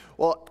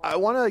Well, I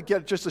want to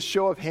get just a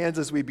show of hands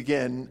as we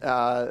begin.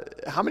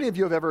 How many of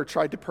you have ever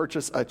tried to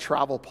purchase a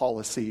travel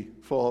policy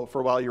for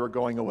while you were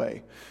going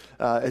away?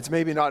 It's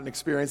maybe not an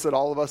experience that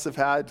all of us have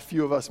had.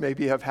 Few of us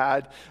maybe have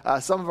had.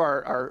 Some of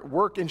our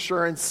work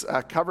insurance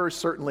covers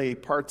certainly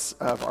parts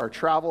of our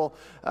travel.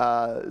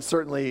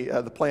 Certainly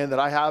the plan that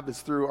I have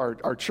is through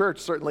our church,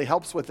 certainly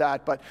helps with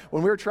that. But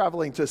when we were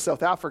traveling to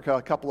South Africa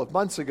a couple of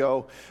months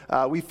ago,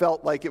 we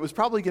felt like it was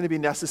probably going to be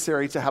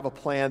necessary to have a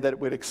plan that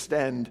would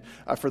extend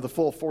for the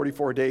full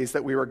 44 days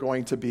that we were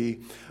going to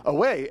be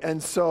away.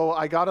 And so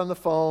I got on the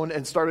phone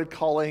and started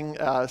calling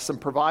some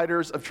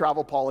providers of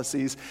travel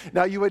policies.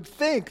 Now, you would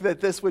think that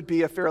this would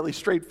be a fairly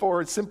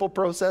straightforward, simple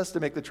process to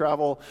make the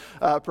travel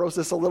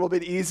process a little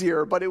bit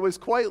easier, but it was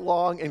quite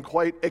long and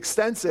quite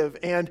extensive,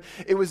 and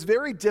it was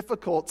very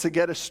difficult to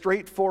get a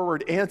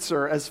straightforward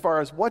answer as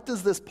far as what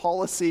does this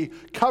policy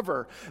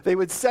cover. They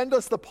would send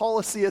us the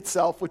policy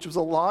itself, which was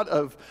a lot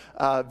of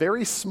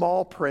very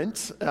small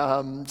print,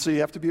 so you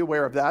have to be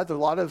aware of that. There's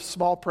a lot of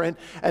small print,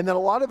 and then a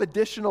lot of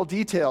additional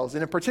details,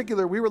 and in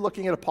particular, we were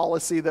looking at a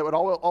policy that would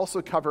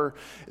also cover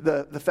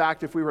the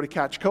fact if we were to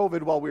catch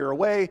COVID while we were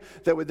away,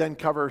 that would then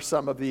cover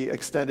some of the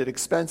extended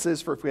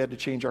expenses for if we had to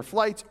change our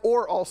flights,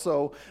 or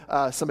also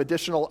some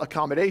additional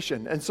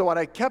accommodation. And so what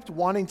I kept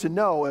wanting to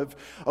know of,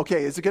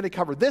 okay, is it going to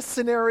cover this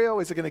scenario?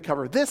 Is it going to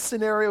cover this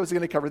scenario? Is it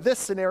going to cover this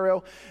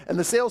scenario? And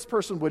the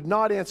salesperson would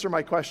not answer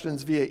my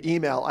questions via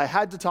email. I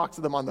had to talk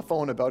to them on the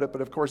phone about it,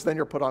 but of course then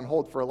you're put on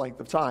hold for a length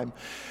of time.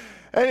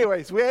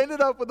 Anyways, we ended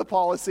up with the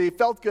policy,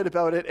 felt good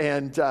about it,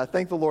 and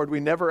thank the Lord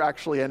we never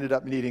actually ended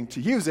up needing to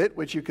use it,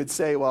 which you could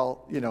say,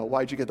 well,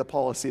 why'd you get the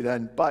policy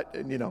then? But,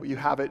 you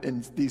have it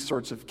in these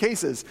sorts of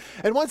cases.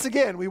 And once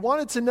again, we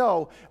wanted to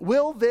know,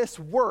 will this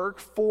work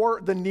for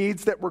the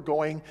needs that we're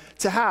going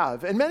to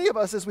have? And many of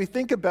us, as we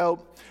think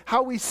about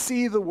how we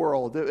see the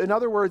world, in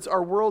other words,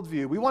 our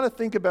worldview, we want to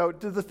think about,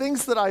 do the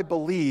things that I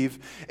believe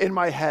in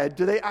my head,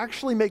 do they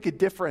actually make a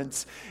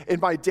difference in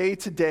my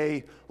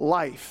day-to-day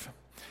life?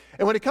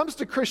 And when it comes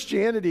to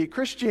Christianity,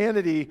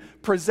 Christianity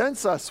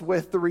presents us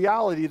with the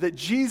reality that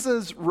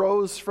Jesus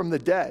rose from the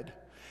dead.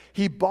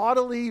 He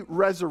bodily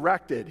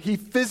resurrected. He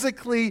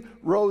physically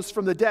rose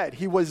from the dead.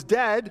 He was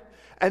dead,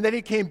 and then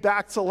he came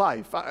back to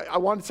life. I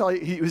want to tell you,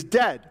 he was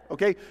dead,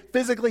 okay?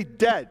 Physically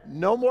dead,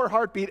 no more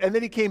heartbeat, and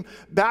then he came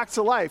back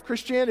to life.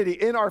 Christianity,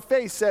 in our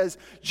faith, says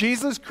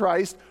Jesus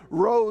Christ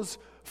rose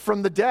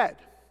from the dead.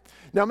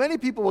 Now, many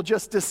people will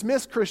just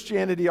dismiss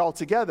Christianity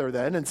altogether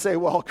then and say,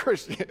 well,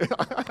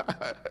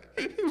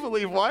 you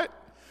believe what?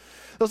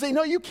 They'll say,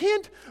 no, you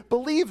can't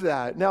believe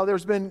that. Now,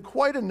 there's been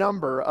quite a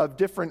number of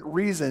different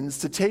reasons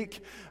to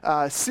take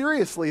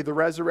seriously the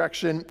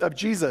resurrection of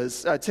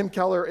Jesus. Tim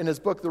Keller, in his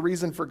book, The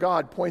Reason for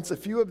God, points a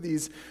few of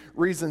these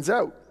reasons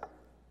out.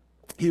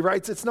 He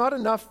writes, it's not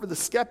enough for the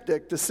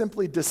skeptic to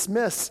simply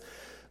dismiss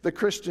the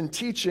Christian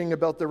teaching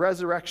about the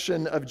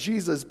resurrection of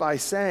Jesus by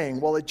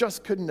saying, well, it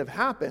just couldn't have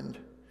happened.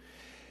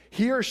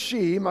 He or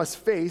she must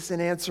face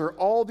and answer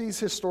all these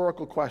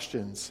historical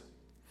questions.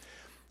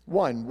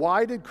 1,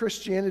 why did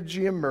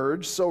Christianity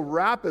emerge so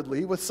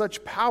rapidly with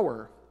such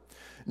power?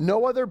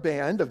 No other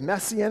band of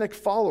messianic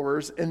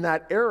followers in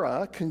that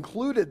era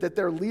concluded that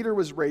their leader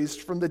was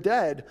raised from the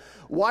dead.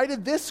 Why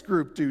did this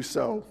group do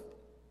so?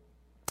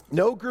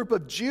 No group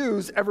of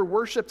Jews ever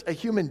worshiped a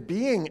human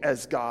being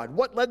as God.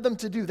 What led them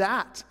to do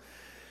that?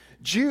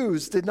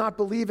 Jews did not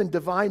believe in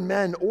divine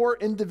men or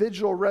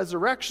individual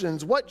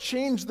resurrections. What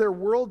changed their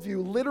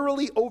worldview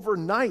literally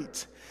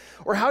overnight?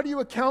 Or how do you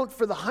account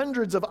for the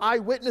hundreds of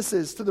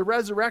eyewitnesses to the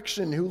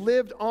resurrection who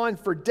lived on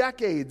for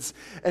decades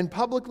and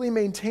publicly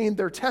maintained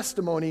their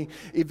testimony,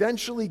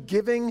 eventually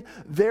giving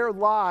their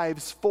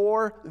lives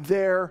for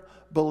their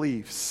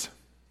beliefs?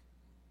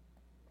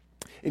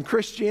 In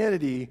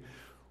Christianity,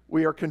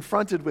 we are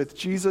confronted with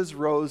Jesus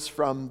rose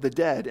from the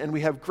dead, and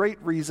we have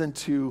great reason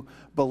to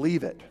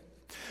believe it.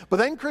 But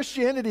then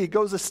Christianity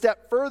goes a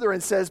step further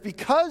and says,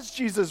 because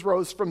Jesus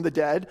rose from the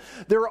dead,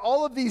 there are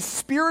all of these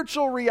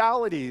spiritual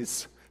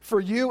realities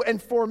for you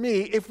and for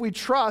me if we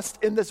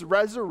trust in this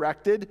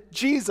resurrected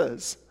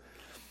Jesus.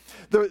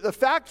 The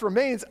fact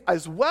remains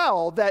as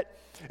well that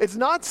it's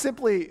not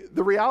simply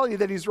the reality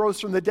that he's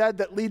rose from the dead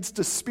that leads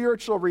to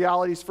spiritual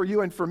realities for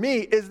you and for me,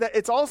 is that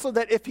it's also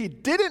that if he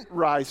didn't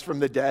rise from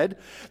the dead,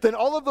 then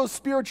all those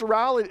spiritual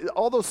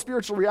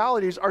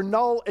realities are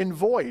null and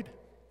void.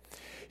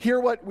 Hear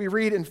what we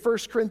read in 1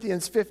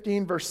 Corinthians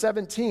 15, verse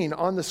 17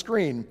 on the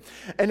screen.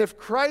 And if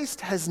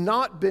Christ has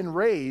not been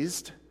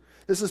raised,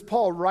 this is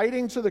Paul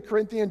writing to the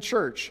Corinthian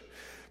church,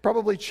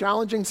 probably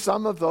challenging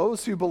some of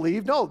those who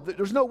believe, no,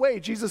 there's no way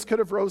Jesus could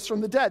have rose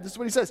from the dead. This is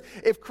what he says.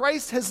 If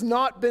Christ has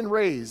not been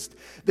raised,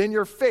 then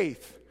your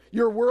faith,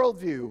 your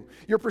worldview,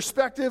 your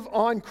perspective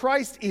on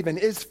Christ even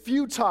is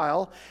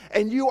futile,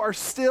 and you are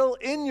still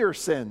in your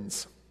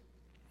sins.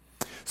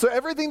 So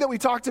everything that we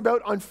talked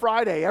about on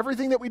Friday,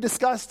 everything that we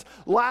discussed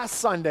last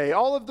Sunday,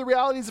 all of the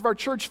realities of our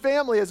church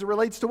family as it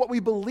relates to what we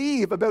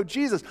believe about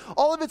Jesus,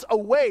 all of it's a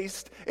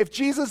waste if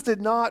Jesus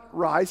did not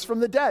rise from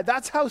the dead.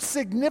 That's how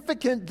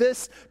significant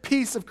this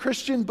piece of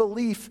Christian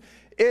belief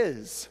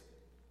is.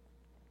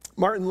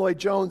 Martin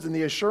Lloyd-Jones, in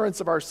The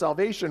Assurance of Our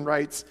Salvation,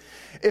 writes,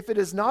 "If it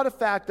is not a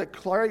fact that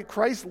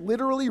Christ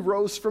literally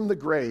rose from the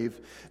grave,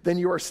 then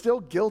you are still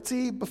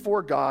guilty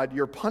before God.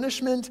 Your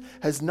punishment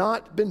has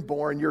not been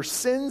borne. Your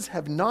sins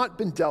have not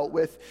been dealt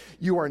with.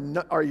 You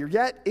are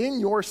yet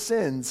in your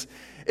sins.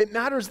 It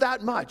matters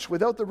that much.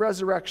 Without the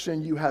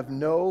resurrection, you have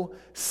no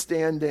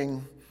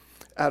standing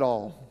at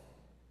all."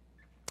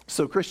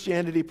 So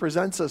Christianity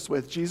presents us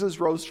with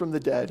Jesus rose from the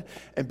dead,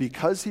 and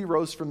because he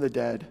rose from the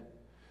dead,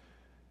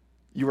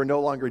 you are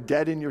no longer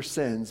dead in your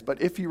sins.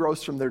 But if he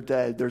rose from their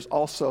dead, there's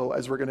also,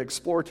 as we're going to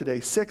explore today,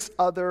 6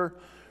 other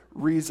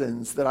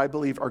reasons that I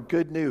believe are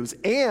good news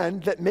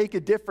and that make a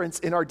difference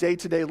in our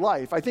day-to-day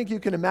life. I think you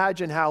can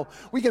imagine how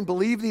we can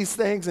believe these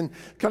things and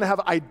kind of have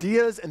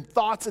ideas and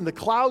thoughts in the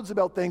clouds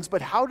about things,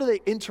 but how do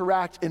they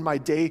interact in my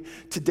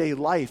day-to-day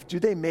life? Do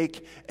they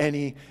make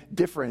any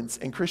difference?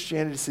 And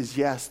Christianity says,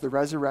 yes, the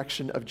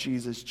resurrection of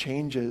Jesus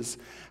changes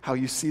how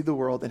you see the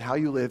world and how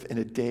you live in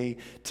a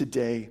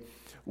day-to-day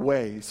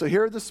way. So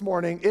here this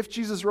morning, if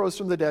Jesus rose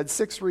from the dead,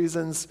 6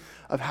 reasons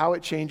of how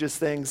it changes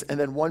things, and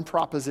then 1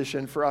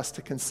 proposition for us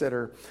to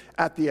consider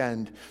at the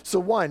end. So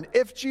 1,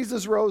 if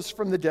Jesus rose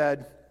from the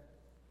dead,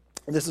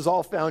 and this is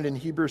all found in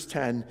Hebrews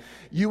 10,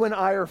 you and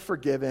I are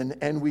forgiven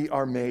and we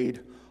are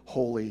made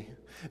holy.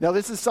 Now,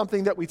 this is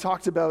something that we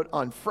talked about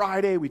on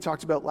Friday, we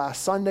talked about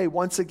last Sunday.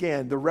 Once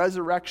again, the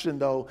resurrection,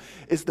 though,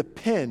 is the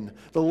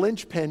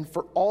linchpin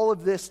for all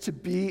of this to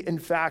be, in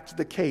fact,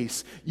 the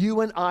case.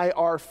 You and I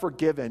are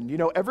forgiven. You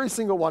know, every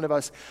single one of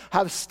us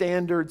have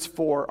standards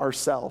for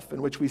ourselves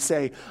in which we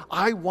say,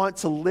 I want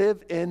to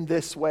live in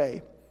this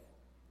way.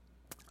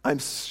 I'm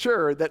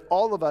sure that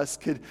all of us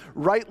could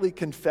rightly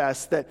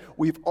confess that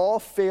we've all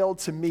failed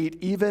to meet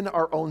even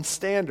our own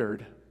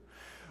standard.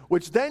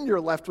 Which then you're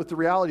left with the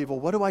reality of, well,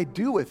 what do I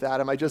do with that?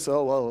 Am I just,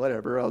 oh, well,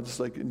 whatever, it's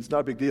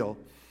not a big deal.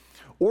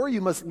 Or you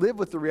must live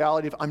with the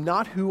reality of, I'm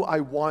not who I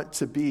want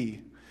to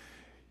be.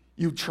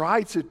 You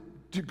try to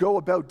go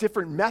about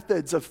different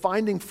methods of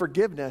finding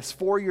forgiveness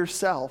for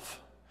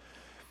yourself.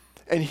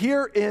 And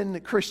here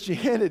in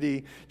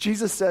Christianity,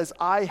 Jesus says,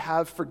 I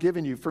have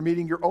forgiven you for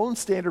meeting your own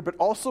standard, but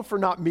also for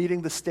not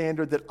meeting the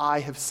standard that I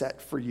have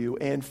set for you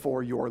and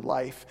for your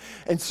life.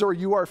 And so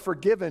you are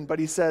forgiven, but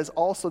he says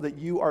also that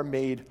you are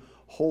made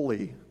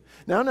holy.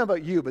 Now, I don't know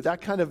about you, but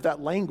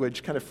that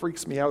language kind of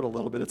freaks me out a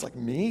little bit. It's like,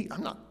 me?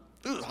 I'm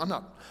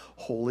not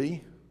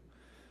holy.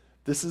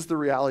 This is the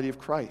reality of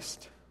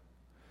Christ.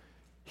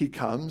 He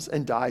comes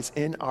and dies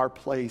in our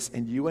place,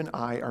 and you and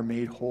I are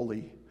made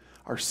holy.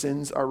 Our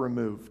sins are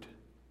removed,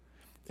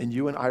 and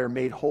you and I are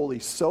made holy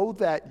so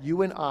that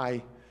you and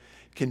I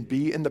can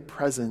be in the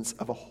presence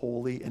of a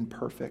holy and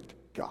perfect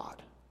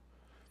God.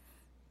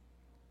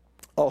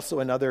 Also,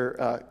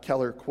 another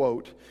Keller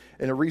quote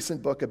in a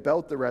recent book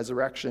about the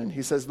resurrection.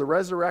 He says, the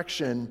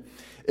resurrection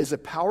is a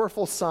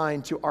powerful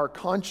sign to our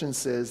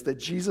consciences that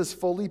Jesus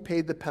fully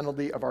paid the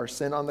penalty of our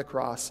sin on the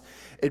cross.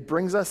 It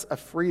brings us a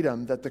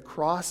freedom that the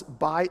cross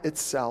by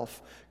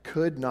itself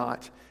could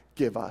not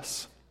give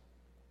us.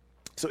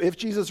 So if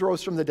Jesus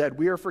rose from the dead,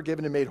 we are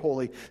forgiven and made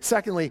holy.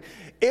 Secondly,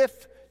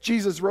 if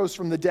Jesus rose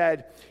from the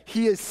dead,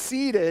 he is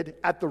seated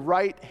at the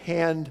right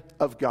hand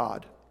of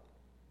God.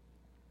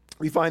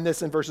 We find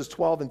this in verses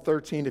 12 and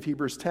 13 of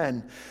Hebrews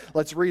 10.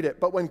 Let's read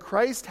it. But when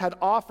Christ had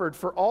offered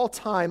for all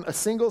time a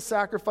single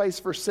sacrifice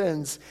for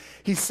sins,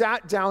 he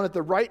sat down at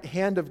the right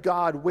hand of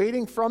God,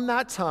 waiting from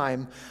that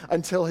time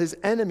until his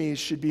enemies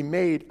should be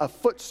made a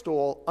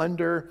footstool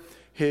under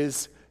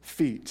his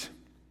feet.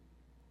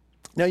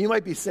 Now, you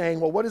might be saying,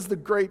 well, what is the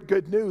great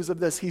good news of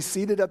this? He's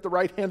seated at the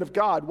right hand of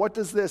God. What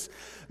does this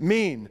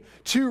mean?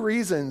 2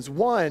 reasons.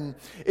 1,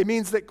 it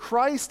means that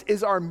Christ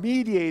is our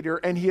mediator,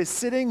 and he is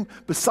sitting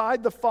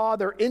beside the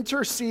Father,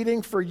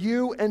 interceding for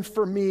you and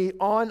for me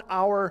on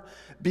our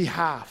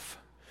behalf.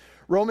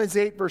 Romans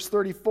 8, verse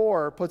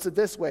 34 puts it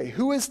this way: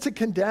 who is to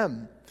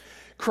condemn?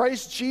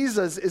 Christ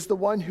Jesus is the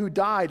one who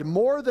died,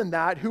 more than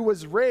that, who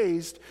was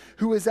raised,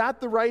 who is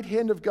at the right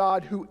hand of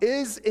God, who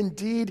is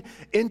indeed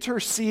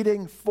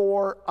interceding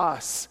for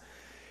us.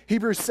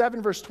 Hebrews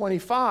 7, verse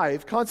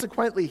 25,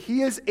 consequently,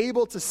 he is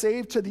able to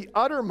save to the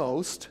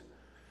uttermost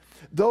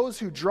those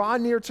who draw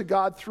near to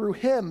God through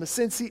him,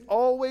 since he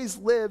always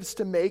lives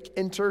to make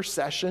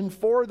intercession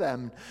for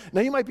them.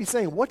 Now you might be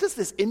saying, what does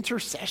this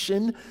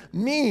intercession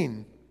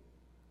mean?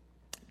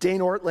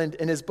 Dane Ortland,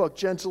 in his book,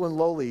 Gentle and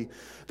Lowly,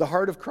 The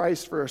Heart of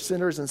Christ for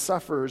Sinners and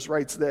Sufferers,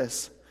 writes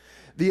this: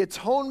 the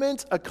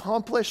atonement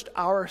accomplished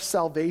our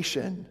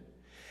salvation.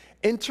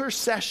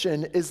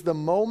 Intercession is the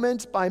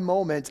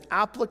moment-by-moment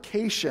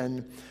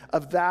application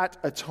of that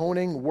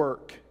atoning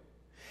work.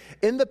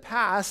 In the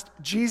past,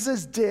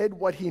 Jesus did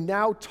what he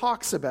now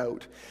talks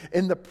about.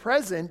 In the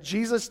present,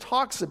 Jesus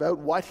talks about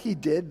what he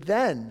did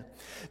then.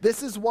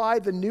 This is why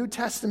the New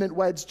Testament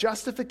weds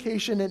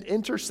justification and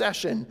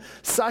intercession,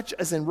 such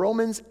as in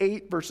Romans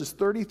 8, verses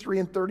 33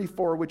 and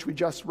 34, which we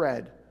just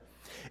read.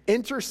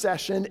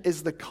 Intercession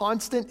is the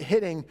constant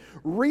hitting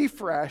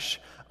refresh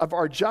of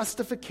our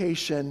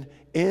justification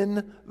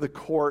in the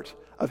court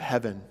of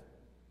heaven.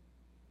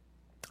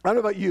 I don't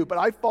know about you, but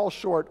I fall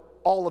short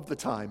all of the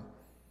time.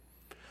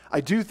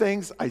 I do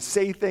things, I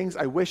say things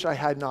I wish I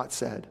had not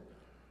said.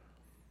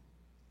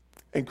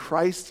 And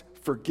Christ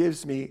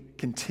forgives me,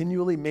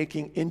 continually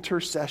making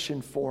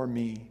intercession for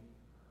me.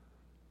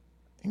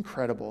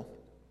 Incredible.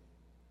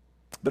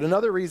 But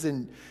another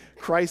reason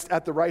Christ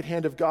at the right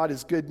hand of God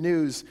is good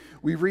news,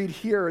 we read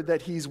here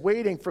that he's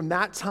waiting from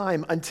that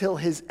time until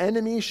his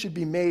enemies should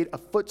be made a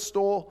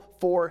footstool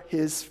for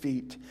his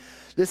feet.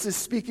 This is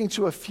speaking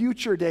to a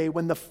future day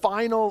when the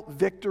final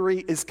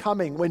victory is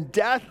coming, when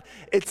death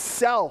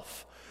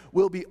itself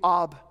will be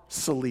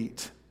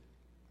obsolete.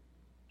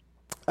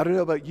 I don't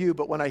know about you,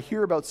 but when I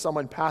hear about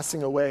someone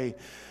passing away,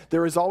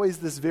 there is always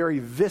this very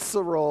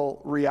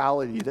visceral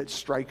reality that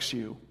strikes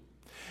you.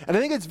 And I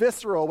think it's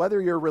visceral,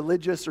 whether you're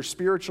religious or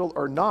spiritual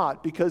or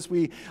not, because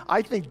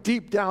I think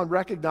deep down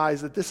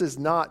recognize that this is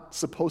not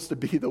supposed to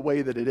be the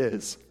way that it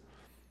is.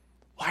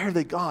 Why are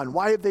they gone?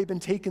 Why have they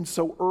been taken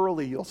so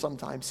early? You'll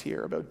sometimes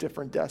hear about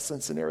different deaths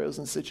and scenarios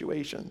and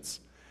situations.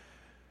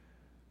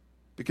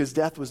 Because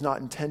death was not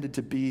intended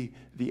to be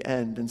the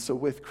end. And so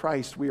with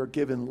Christ, we are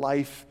given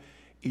life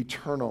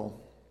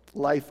eternal,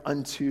 life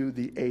unto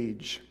the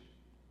age.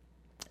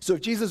 So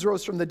if Jesus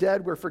rose from the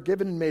dead, we're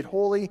forgiven and made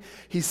holy.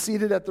 He's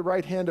seated at the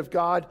right hand of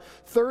God.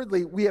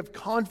 Thirdly, we have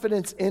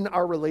confidence in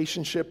our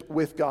relationship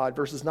with God.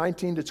 Verses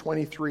 19 to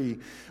 23,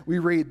 we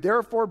read,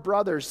 "Therefore,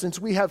 brothers, since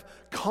we have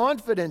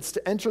confidence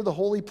to enter the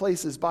holy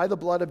places by the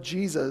blood of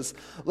Jesus,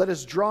 let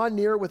us draw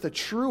near with a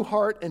true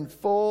heart and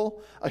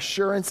full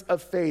assurance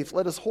of faith.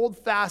 Let us hold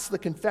fast the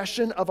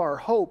confession of our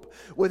hope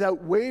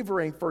without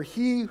wavering, for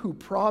he who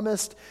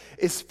promised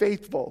is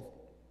faithful."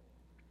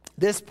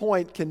 This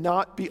point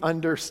cannot be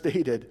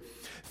understated.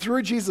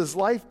 Through Jesus'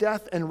 life,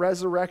 death, and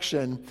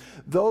resurrection,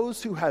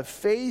 those who have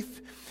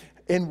faith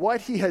in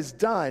what he has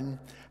done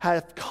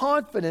have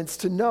confidence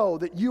to know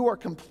that you are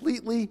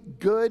completely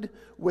good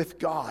with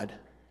God.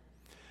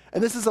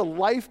 And this is a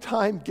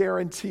lifetime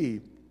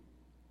guarantee.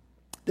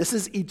 This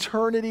is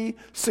eternity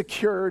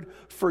secured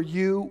for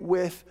you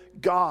with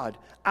God.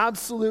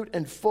 Absolute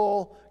and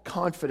full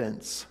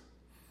confidence.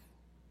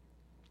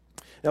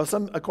 Now,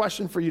 a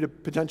question for you to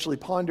potentially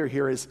ponder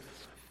here is,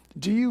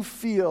 do you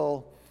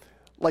feel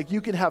like you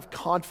can have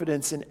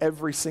confidence in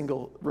every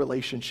single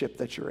relationship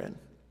that you're in?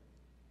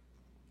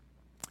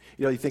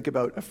 You know, you think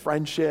about a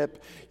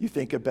friendship, you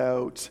think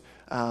about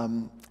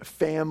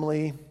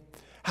family.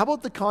 How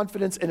about the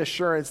confidence and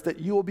assurance that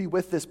you will be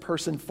with this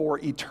person for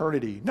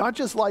eternity? Not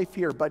just life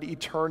here, but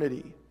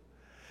eternity.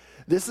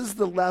 This is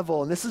the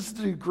level and this is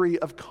the degree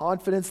of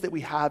confidence that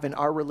we have in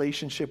our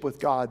relationship with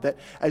God, that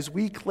as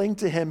we cling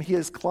to him, he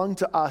has clung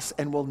to us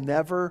and will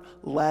never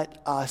let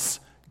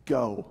us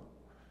go,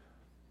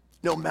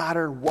 no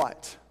matter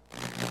what.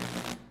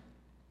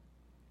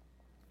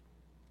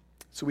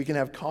 So we can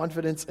have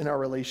confidence in our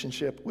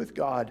relationship with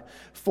God.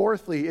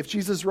 Fourthly, if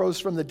Jesus rose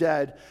from the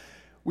dead,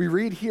 we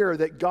read here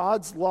that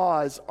God's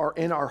laws are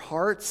in our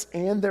hearts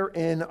and they're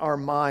in our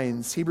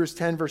minds. Hebrews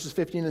 10 verses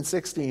 15 and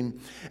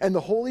 16. "And the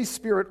Holy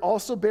Spirit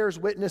also bears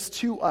witness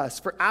to us.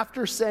 For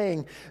after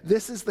saying,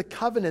 'This is the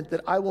covenant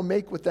that I will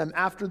make with them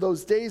after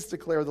those days,'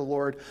 declare the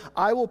Lord,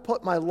 'I will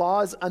put my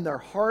laws on their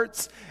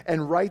hearts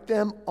and write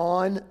them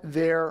on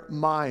their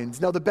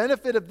minds.'" Now the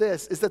benefit of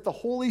this is that the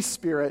Holy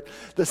Spirit,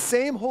 the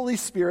same Holy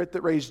Spirit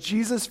that raised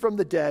Jesus from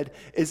the dead,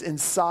 is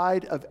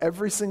inside of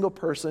every single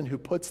person who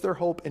puts their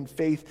hope and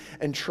faith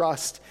and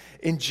trust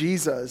in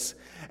Jesus.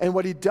 And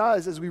what he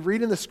does, as we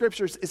read in the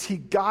scriptures, is he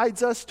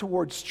guides us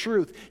towards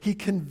truth. He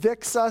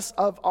convicts us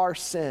of our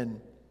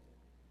sin.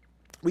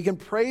 We can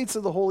pray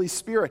to the Holy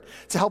Spirit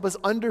to help us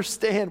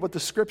understand what the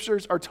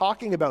scriptures are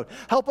talking about.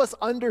 Help us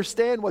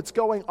understand what's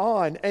going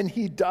on, and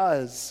he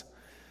does.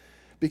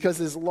 Because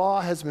his law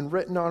has been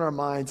written on our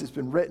minds, it's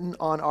been written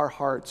on our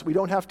hearts. We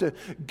don't have to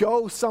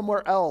go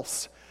somewhere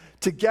else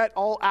to get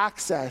all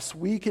access.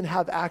 We can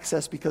have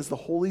access because the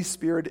Holy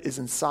Spirit is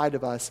inside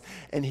of us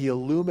and he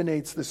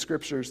illuminates the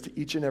scriptures to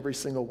each and every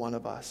single one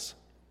of us.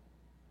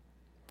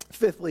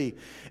 Fifthly,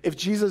 if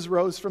Jesus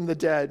rose from the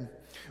dead,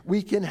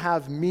 we can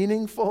have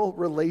meaningful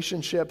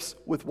relationships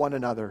with one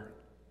another.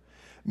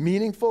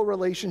 Meaningful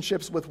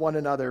relationships with one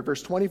another.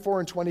 Verse 24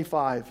 and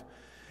 25.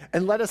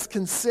 "And let us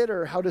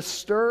consider how to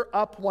stir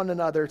up one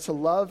another to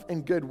love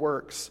and good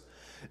works,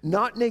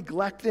 not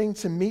neglecting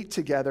to meet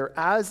together,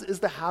 as is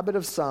the habit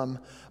of some,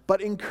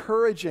 but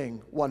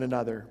encouraging one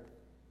another."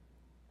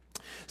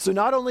 So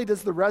not only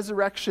does the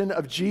resurrection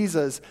of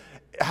Jesus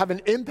have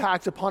an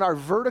impact upon our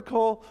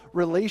vertical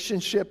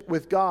relationship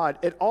with God,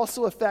 it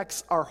also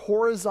affects our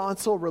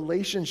horizontal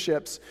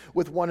relationships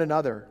with one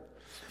another.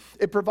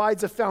 It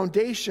provides a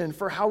foundation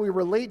for how we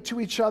relate to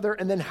each other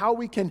and then how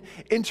we can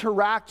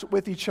interact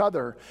with each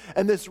other.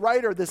 And this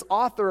writer, this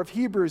author of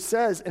Hebrews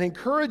says and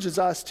encourages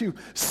us to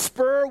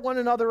spur one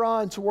another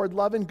on toward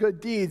love and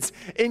good deeds.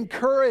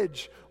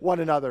 Encourage one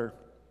another.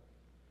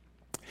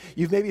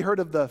 You've maybe heard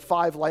of the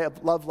 5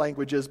 love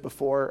languages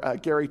before.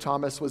 Gary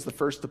Thomas was the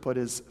first to put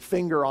his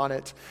finger on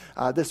it.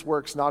 This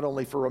works not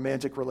only for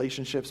romantic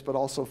relationships, but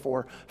also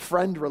for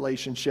friend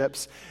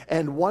relationships.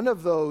 And one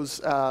of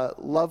those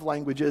love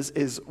languages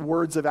is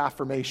words of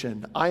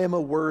affirmation. I am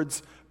a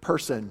words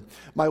person.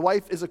 My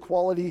wife is a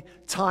quality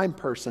time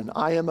person.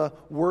 I am a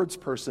words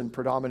person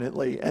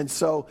predominantly. And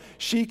so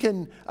she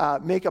can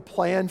make a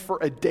plan for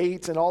a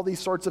date and all these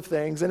sorts of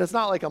things. And it's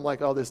not like I'm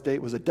like, oh, this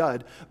date was a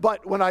dud.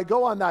 But when I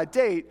go on that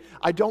date,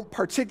 I don't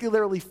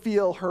particularly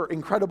feel her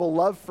incredible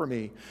love for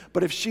me.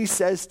 But if she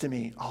says to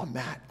me, oh,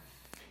 Matt,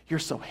 you're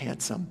so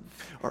handsome.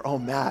 Or, oh,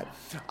 Matt,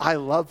 I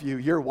love you.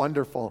 You're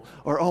wonderful.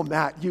 Or, oh,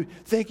 Matt,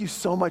 thank you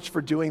so much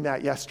for doing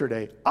that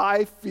yesterday.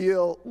 I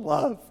feel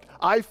loved.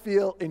 I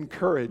feel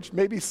encouraged.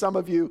 Maybe some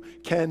of you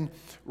can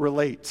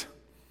relate.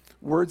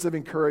 Words of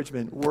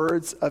encouragement,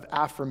 words of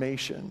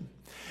affirmation.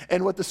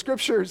 And what the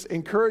scriptures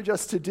encourage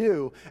us to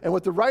do, and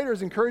what the writer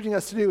is encouraging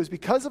us to do, is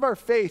because of our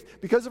faith,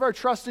 because of our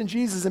trust in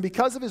Jesus, and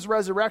because of his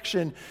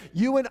resurrection,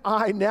 you and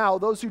I now,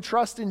 those who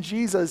trust in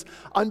Jesus,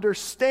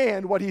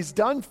 understand what he's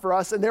done for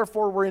us, and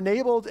therefore we're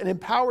enabled and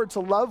empowered to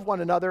love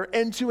one another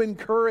and to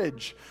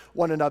encourage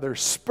one another,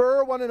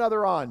 spur one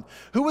another on.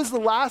 Who was the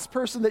last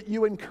person that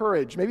you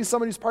encouraged? Maybe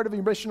somebody who's part of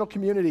your missional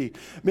community.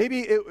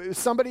 Maybe it was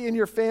somebody in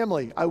your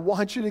family. I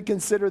want you to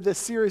consider this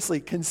seriously.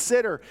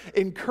 Consider,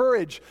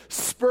 encourage,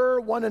 spur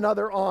one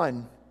another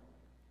on.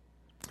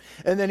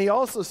 And then he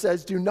also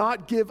says, do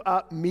not give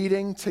up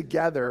meeting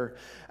together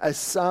as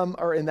some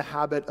are in the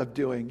habit of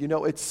doing. You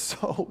know, it's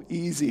so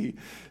easy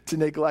to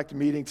neglect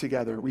meeting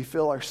together. We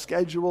fill our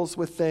schedules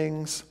with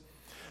things.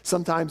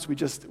 Sometimes we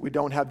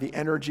don't have the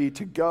energy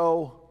to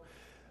go.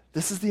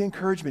 This is the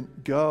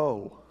encouragement.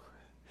 Go.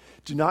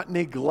 Do not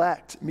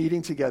neglect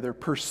meeting together.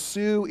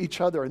 Pursue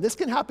each other. And this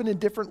can happen in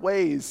different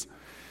ways.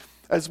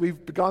 As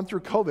we've gone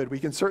through COVID, we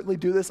can certainly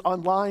do this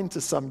online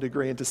to some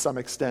degree and to some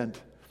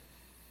extent.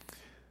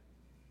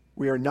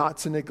 We are not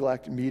to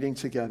neglect meeting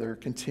together.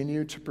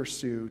 Continue to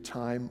pursue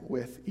time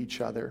with each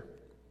other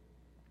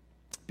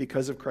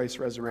because of Christ's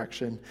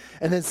resurrection.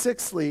 And then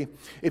sixthly,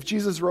 if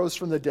Jesus rose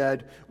from the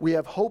dead, we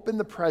have hope in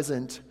the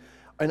present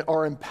and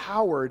are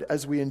empowered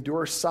as we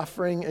endure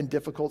suffering and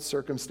difficult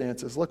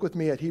circumstances. Look with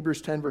me at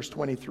Hebrews 10, verse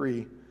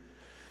 23.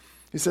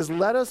 He says,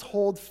 let us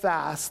hold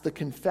fast the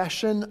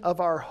confession of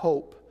our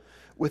hope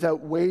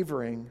without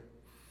wavering,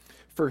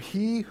 for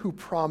he who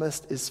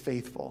promised is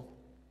faithful.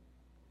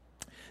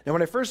 Now,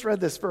 when I first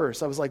read this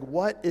verse, I was like,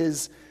 what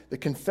is the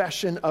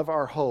confession of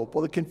our hope?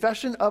 Well, the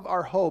confession of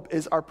our hope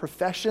is our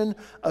profession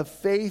of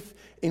faith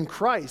in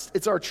Christ.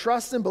 It's our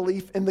trust and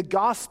belief in the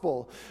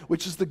gospel,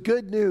 which is the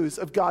good news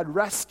of God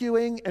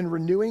rescuing and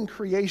renewing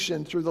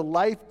creation through the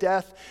life,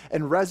 death,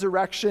 and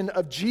resurrection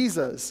of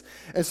Jesus.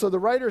 And so the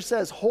writer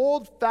says,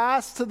 hold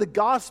fast to the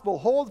gospel.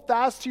 Hold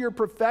fast to your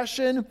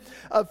profession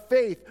of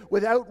faith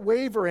without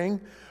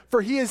wavering,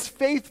 for he is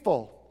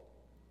faithful.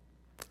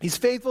 He's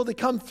faithful to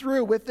come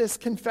through with this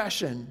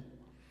confession.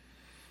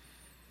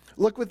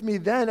 Look with me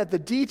then at the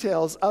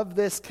details of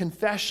this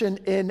confession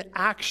in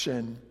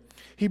action.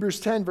 Hebrews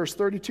 10, verse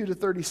 32 to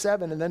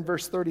 37, and then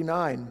verse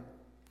 39.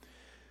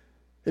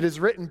 It is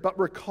written, but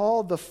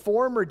recall the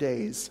former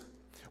days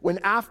when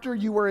after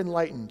you were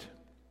enlightened.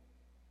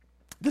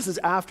 This is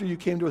after you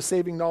came to a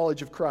saving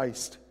knowledge of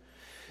Christ.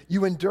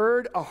 You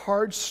endured a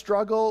hard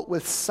struggle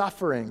with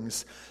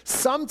sufferings,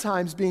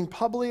 sometimes being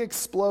publicly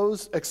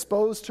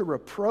exposed to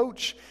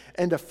reproach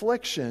and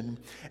affliction,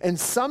 and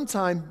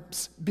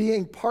sometimes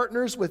being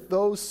partners with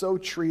those so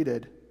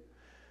treated.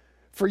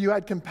 For you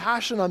had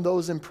compassion on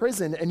those in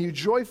prison, and you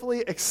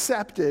joyfully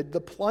accepted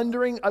the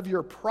plundering of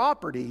your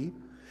property,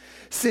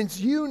 since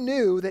you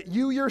knew that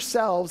you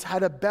yourselves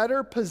had a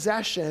better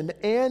possession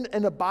and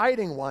an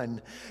abiding one.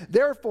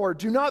 Therefore,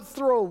 do not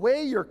throw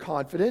away your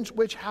confidence,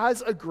 which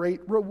has a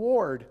great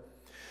reward.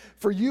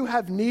 For you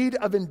have need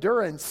of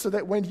endurance, so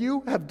that when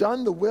you have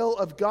done the will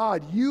of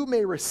God, you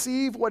may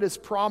receive what is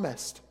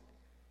promised.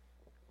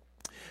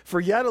 For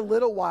yet a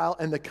little while,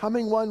 and the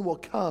coming one will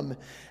come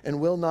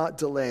and will not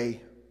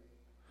delay.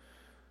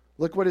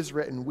 Look what is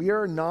written. We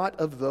are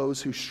not of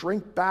those who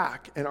shrink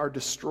back and are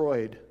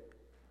destroyed,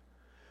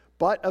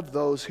 but of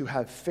those who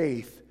have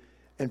faith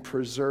and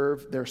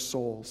preserve their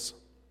souls.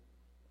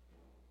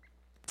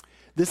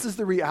 This is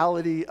the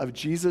reality of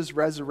Jesus'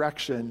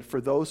 resurrection for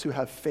those who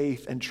have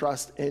faith and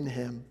trust in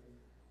him.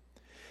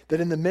 That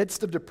in the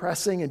midst of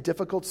depressing and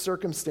difficult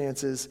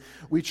circumstances,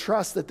 we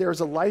trust that there is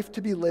a life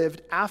to be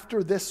lived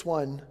after this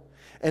one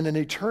and an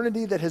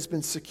eternity that has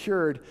been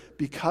secured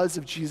because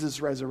of Jesus'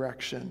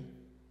 resurrection.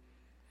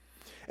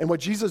 And what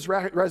Jesus'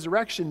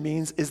 resurrection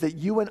means is that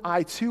you and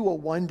I too will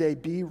one day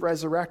be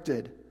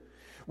resurrected.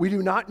 We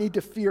do not need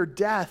to fear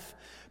death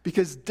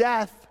because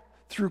death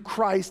through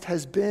Christ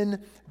has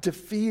been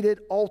defeated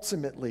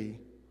ultimately.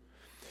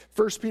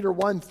 1 Peter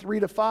 1,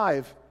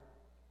 3-5,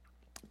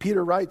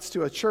 Peter writes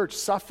to a church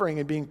suffering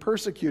and being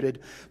persecuted,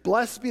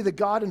 blessed be the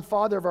God and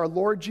Father of our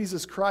Lord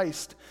Jesus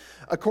Christ.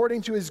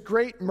 According to his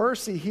great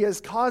mercy, he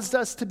has caused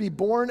us to be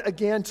born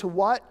again to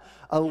what?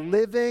 A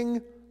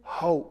living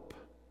hope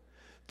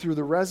through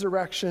the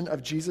resurrection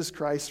of Jesus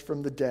Christ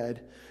from the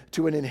dead,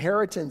 to an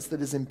inheritance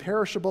that is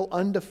imperishable,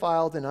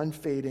 undefiled, and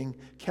unfading,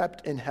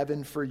 kept in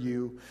heaven for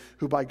you,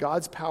 who by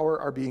God's power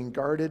are being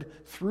guarded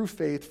through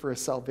faith for a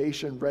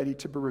salvation ready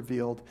to be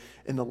revealed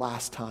in the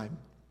last time.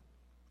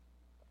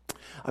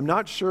 I'm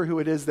not sure who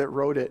it is that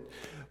wrote it,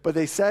 but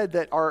they said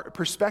that our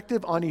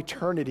perspective on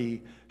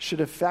eternity should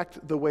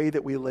affect the way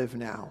that we live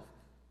now.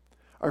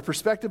 Our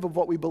perspective of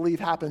what we believe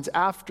happens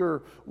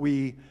after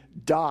we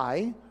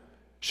die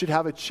should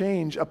have a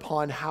change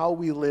upon how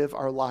we live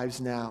our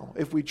lives now.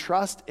 If we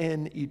trust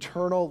in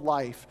eternal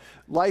life,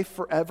 life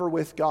forever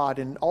with God,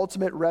 and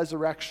ultimate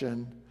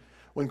resurrection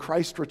when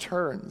Christ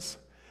returns,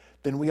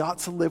 then we ought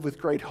to live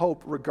with great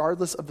hope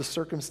regardless of the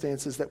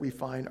circumstances that we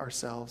find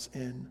ourselves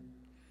in.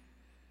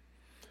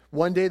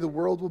 One day the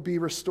world will be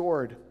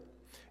restored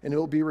and it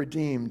will be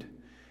redeemed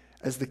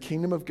as the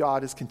kingdom of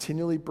God is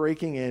continually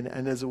breaking in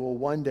and as it will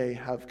one day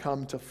have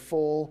come to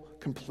full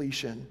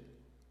completion.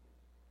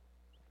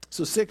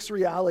 So 6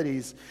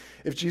 realities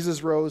if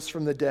Jesus rose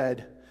from the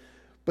dead.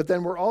 But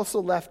then we're also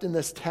left in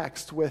this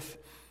text with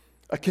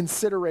a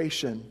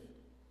consideration.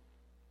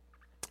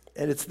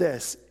 And it's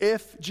this: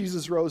 if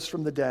Jesus rose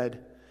from the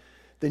dead,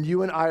 then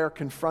you and I are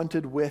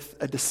confronted with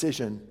a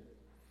decision.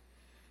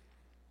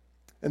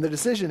 And the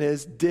decision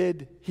is,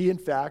 did he in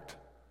fact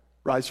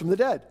rise from the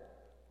dead?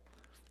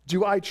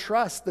 Do I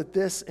trust that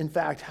this in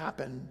fact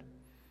happened?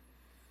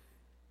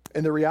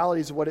 And the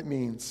realities of what it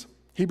means.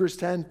 Hebrews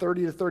 10,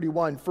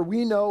 30-31, for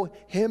we know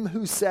him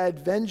who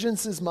said,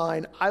 vengeance is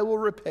mine, I will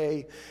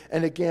repay.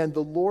 And again,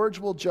 the Lord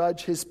will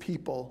judge his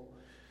people.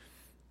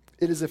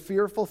 It is a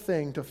fearful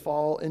thing to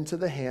fall into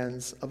the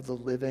hands of the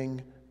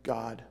living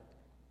God.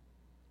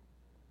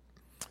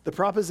 The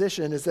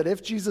proposition is that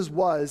if Jesus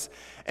was,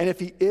 and if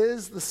he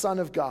is the Son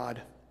of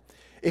God,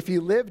 if he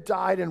lived,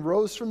 died, and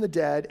rose from the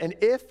dead, and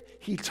if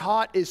he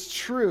taught is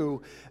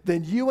true,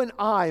 then you and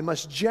I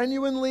must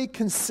genuinely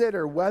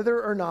consider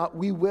whether or not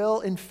we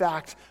will, in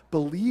fact,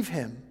 believe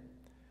him.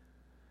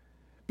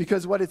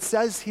 Because what it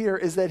says here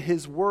is that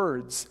his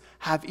words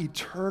have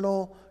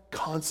eternal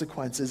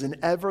consequences and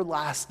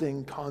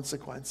everlasting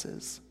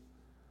consequences.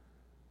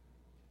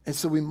 And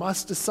so we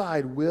must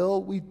decide,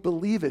 will we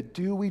believe it?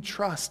 Do we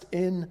trust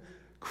in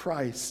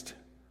Christ?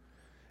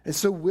 And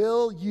so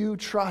will you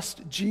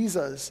trust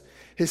Jesus,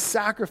 his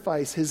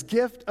sacrifice, his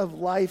gift of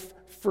life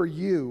for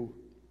you?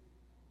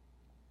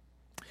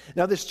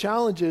 Now, this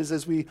challenges,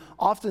 as we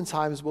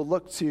oftentimes will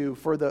look to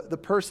for the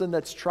person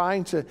that's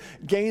trying to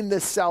gain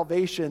this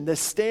salvation,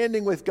 this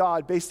standing with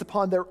God based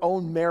upon their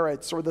own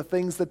merits or the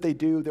things that they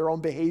do, their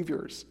own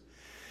behaviors.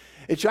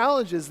 It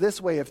challenges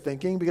this way of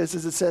thinking because,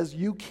 as it says,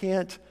 you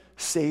can't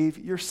save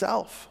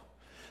yourself.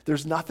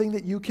 There's nothing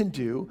that you can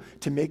do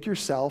to make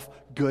yourself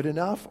good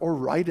enough or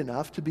right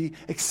enough to be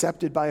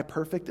accepted by a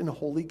perfect and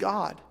holy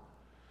God.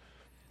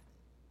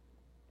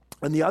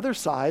 On the other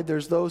side,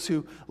 there's those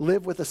who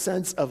live with a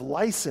sense of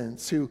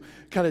license, who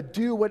kind of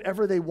do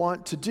whatever they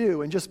want to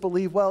do and just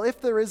believe, well, if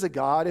there is a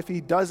God, if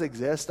he does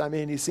exist, I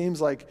mean, he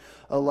seems like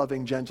a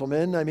loving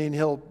gentleman. I mean,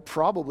 he'll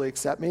probably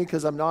accept me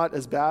because I'm not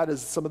as bad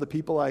as some of the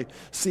people I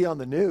see on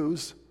the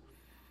news.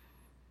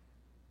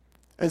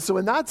 And so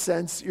in that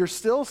sense, you're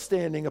still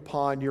standing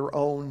upon your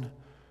own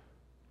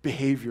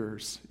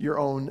behaviors, your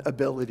own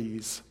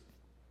abilities.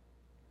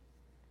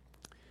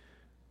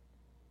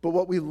 But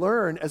what we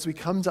learn as we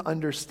come to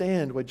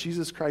understand what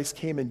Jesus Christ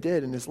came and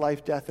did in his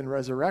life, death, and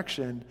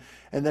resurrection,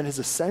 and then his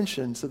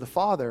ascension to the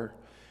Father,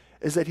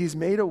 is that he's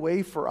made a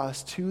way for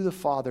us to the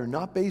Father,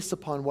 not based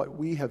upon what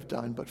we have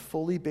done, but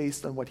fully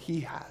based on what he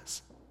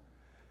has.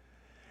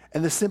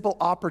 And the simple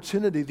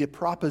opportunity, the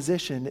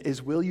proposition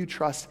is, will you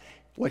trust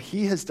what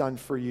he has done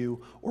for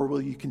you, or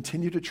will you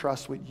continue to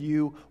trust what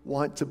you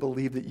want to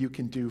believe that you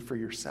can do for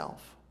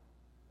yourself?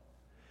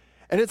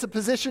 And it's a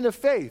position of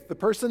faith. The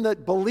person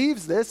that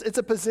believes this, it's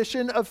a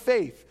position of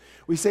faith.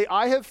 We say,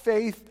 I have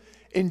faith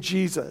in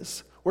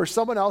Jesus, where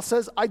someone else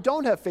says, I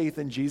don't have faith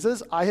in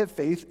Jesus, I have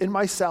faith in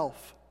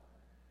myself.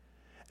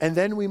 And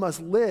then we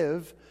must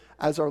live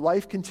as our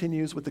life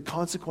continues with the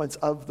consequence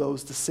of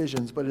those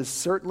decisions. But it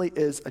certainly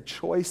is a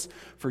choice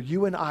for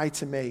you and I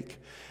to make.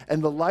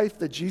 And the life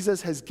that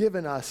Jesus has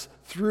given us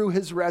through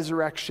his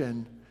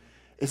resurrection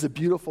is a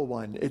beautiful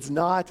one. It's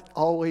not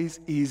always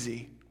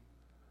easy.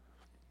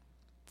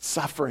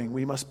 Suffering,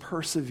 we must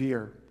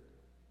persevere.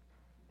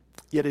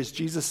 Yet as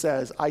Jesus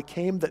says, I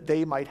came that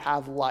they might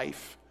have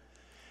life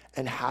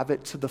and have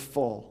it to the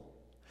full.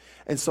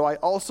 And so I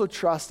also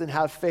trust and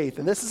have faith.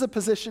 And this is a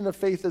position of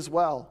faith as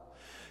well.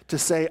 To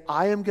say,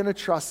 I am going to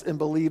trust and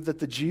believe that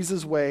the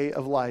Jesus way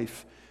of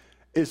life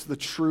is the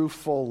true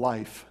full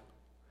life.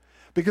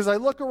 Because I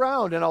look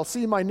around and I'll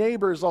see my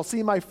neighbors, I'll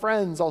see my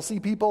friends, I'll see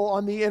people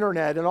on the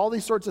internet and all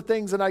these sorts of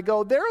things, and I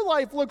go, their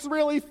life looks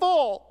really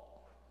full.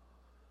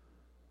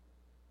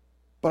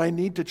 But I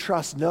need to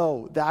trust,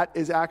 no, that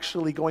is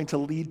actually going to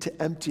lead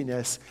to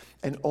emptiness,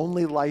 and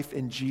only life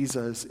in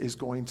Jesus is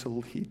going to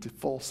lead to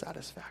full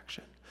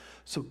satisfaction.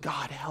 So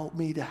God, help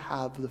me to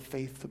have the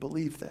faith to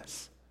believe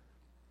this.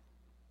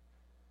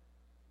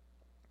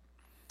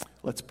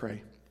 Let's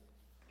pray.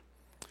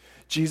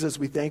 Jesus,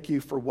 we thank you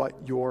for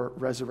what your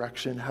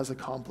resurrection has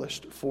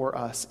accomplished for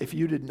us. If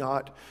you did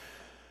not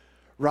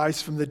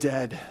rise from the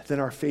dead, then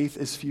our faith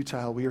is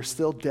futile. We are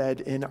still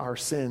dead in our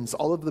sins.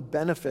 All of the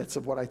benefits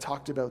of what I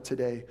talked about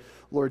today,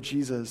 Lord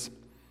Jesus,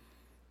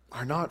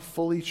 are not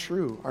fully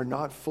true, are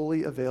not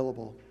fully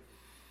available.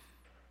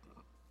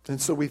 And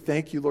so we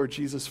thank you, Lord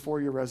Jesus, for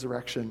your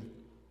resurrection.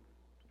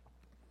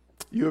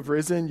 You have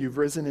risen, you've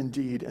risen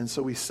indeed, and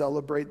so we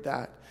celebrate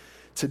that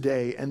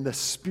today and the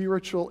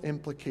spiritual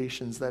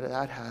implications that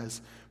that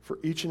has for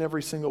each and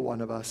every single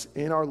one of us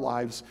in our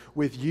lives,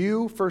 with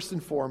you first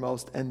and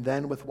foremost, and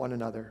then with one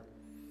another.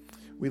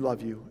 We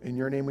love you. In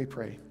your name we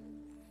pray.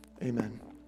 Amen.